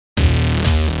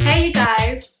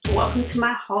Welcome to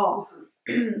my haul.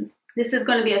 This is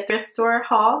going to be a thrift store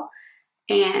haul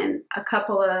and a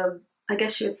couple of, I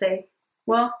guess you would say,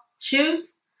 well,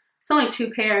 shoes. It's only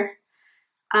 2 pair.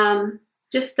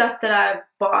 Just stuff that I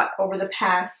bought over the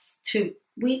past 2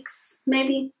 weeks,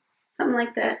 maybe something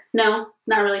like that. No,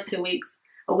 not really 2 weeks,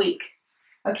 a week.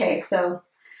 Okay, so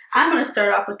I'm going to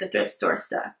start off with the thrift store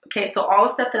stuff. Okay, so all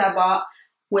the stuff that I bought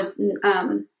was,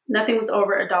 nothing was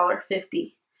over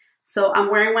 $1.50. So I'm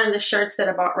wearing one of the shirts that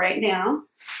I bought right now.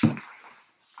 And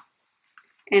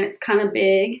it's kind of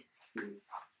big.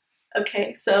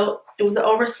 Okay, so it was an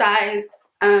oversized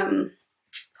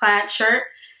plaid shirt.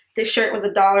 This shirt was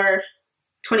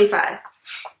 $1.25.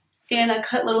 And I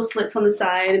cut little slits on the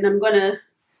side, and I'm going to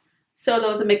sew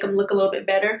those and make them look a little bit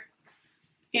better.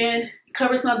 And it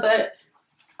covers my butt.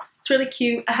 It's really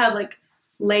cute. I have like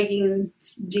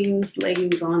leggings, jeans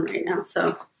leggings on right now,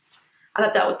 so I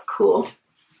thought that was cool.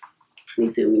 Let me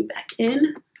zoom me back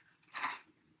in.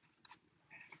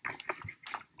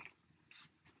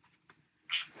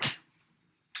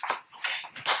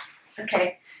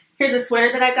 Okay, here's a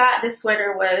sweater that I got. This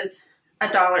sweater was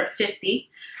 $1.50.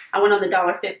 I went on the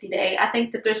 $1.50 day. I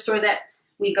think the thrift store that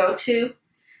we go to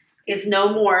is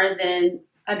no more than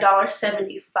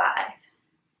 $1.75.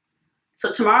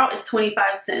 So tomorrow is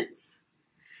 25 cents.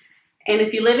 And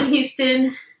if you live in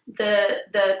Houston, the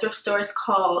thrift store is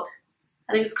called,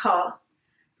 I think it's called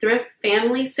Thrift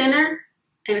Family Center,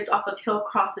 and it's off of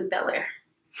Hillcroft and Bel Air.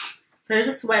 So there's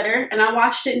a sweater, and I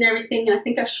washed it and everything, and I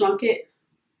think I shrunk it.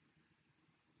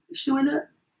 It's showing up,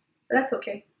 but that's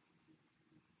okay.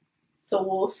 It's a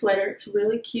wool sweater. It's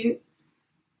really cute.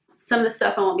 Some of the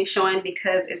stuff I won't be showing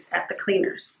because it's at the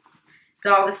cleaners.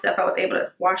 But all the stuff I was able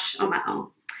to wash on my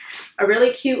own. A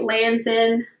really cute Lands'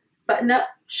 End button-up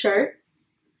shirt,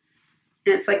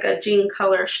 and it's like a jean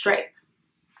color stripe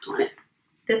on it.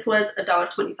 This was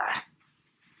 $1.25.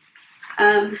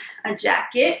 A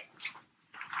jacket,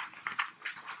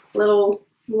 little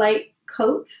light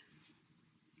coat.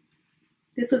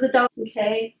 This was $1.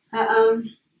 Okay. A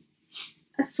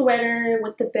sweater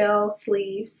with the bell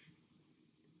sleeves.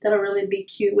 That'll really be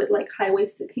cute with like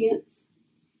high-waisted pants.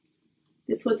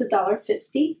 This was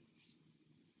 $1.50.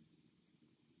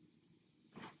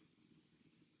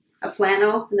 A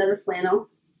flannel, another flannel,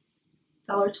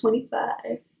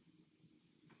 $1.25.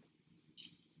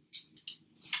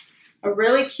 A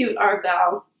really cute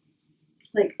argyle,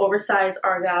 like oversized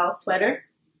argyle sweater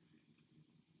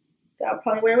that I'll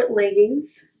probably wear with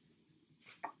leggings.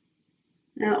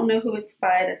 I don't know who it's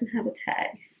by, it doesn't have a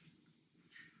tag.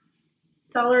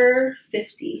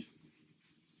 $1.50.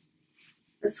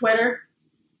 A sweater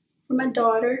for my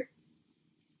daughter.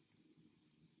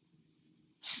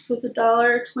 This was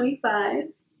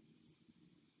 $1.25.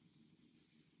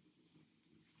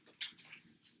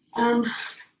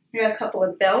 I got a couple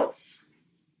of belts.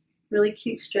 Really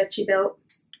cute stretchy belt.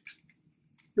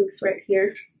 Links right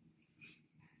here.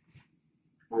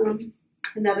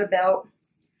 Another belt.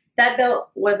 That belt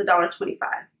was $1.25.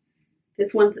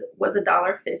 This one was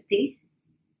 $1.50.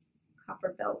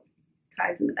 Copper belt.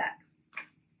 Ties in the back.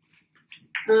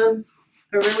 A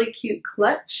really cute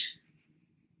clutch.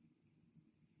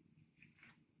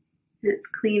 And it's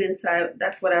clean inside.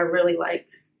 That's what I really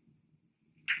liked.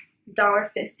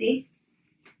 $1.50.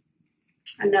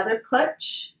 Another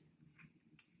clutch.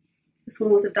 This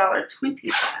one was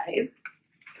 $1.25.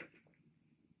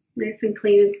 Nice and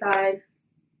clean inside.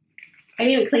 I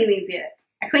didn't even clean these yet.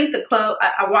 I cleaned the clothes.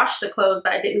 I washed the clothes,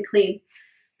 but I didn't clean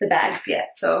the bags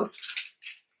yet. So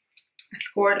I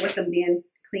scored with them being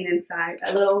clean inside.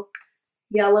 A little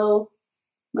yellow,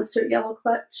 mustard yellow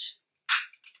clutch.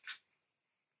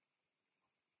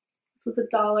 This was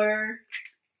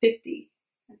 $1.50,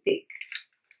 I think.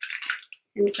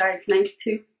 Inside's nice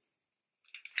too.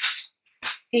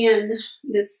 And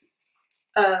this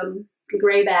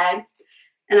gray bag.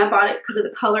 And I bought it because of the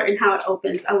color and how it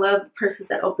opens. I love purses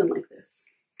that open like this.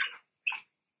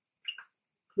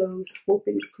 Close,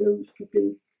 open, close,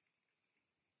 open.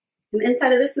 And the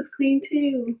inside of this is clean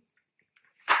too.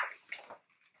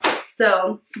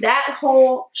 So that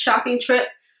whole shopping trip,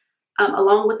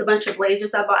 along with a bunch of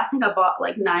blazers I bought. I think I bought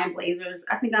like 9 blazers.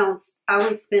 I think I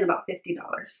only spent about $50.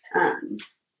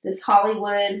 This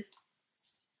Hollywood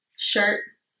shirt,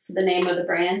 so the name of the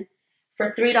brand,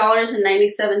 for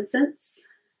 $3.97.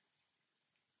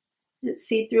 It's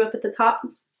see-through up at the top.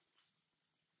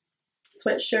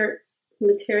 Sweatshirt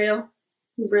material,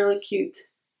 really cute.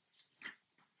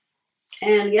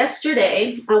 And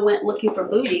yesterday I went looking for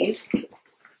booties.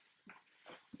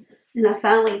 And I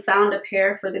finally found a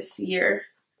pair for this year.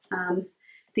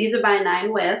 These are by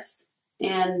 9 West,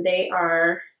 and they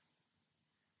are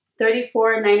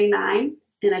 $34.99.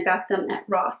 and I got them at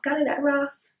Ross. Got it at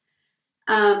Ross.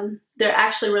 They're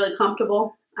actually really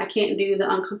comfortable. I can't do the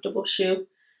uncomfortable shoe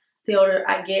the older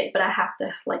I get, but I have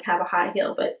to like have a high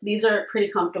heel. But these are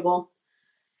pretty comfortable,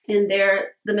 and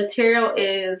the material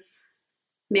is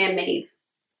man-made,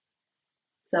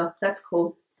 so that's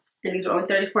cool. And these are only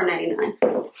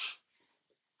 $34.99.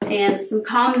 And some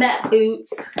combat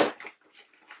boots.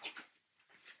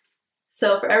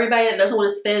 So for everybody that doesn't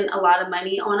want to spend a lot of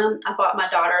money on them, I bought my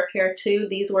daughter a pair too.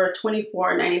 These were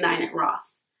 $24.99 at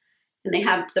Ross. And they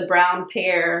have the brown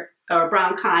pair, or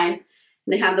brown kind.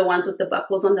 And they have the ones with the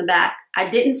buckles on the back. I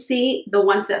didn't see the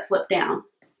ones that flip down,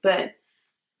 but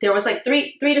there was like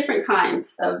three different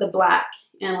kinds of the black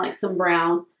and like some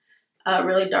brown,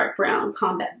 really dark brown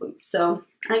combat boots. So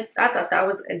I thought that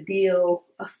was a deal,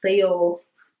 a steal.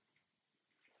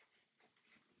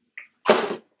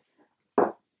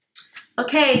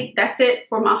 Okay, that's it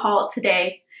for my haul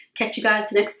today. Catch you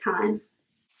guys next time.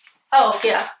 Oh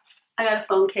yeah, I got a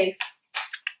phone case.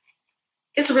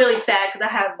 It's really sad because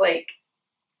I have like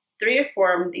 3 or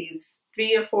 4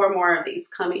 more of these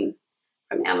coming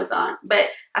from Amazon. But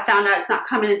I found out it's not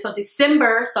coming until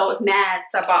December, so I was mad,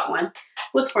 so I bought one.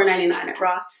 It was $4.99 at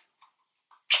Ross.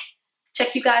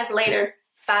 Check you guys later.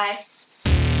 Bye.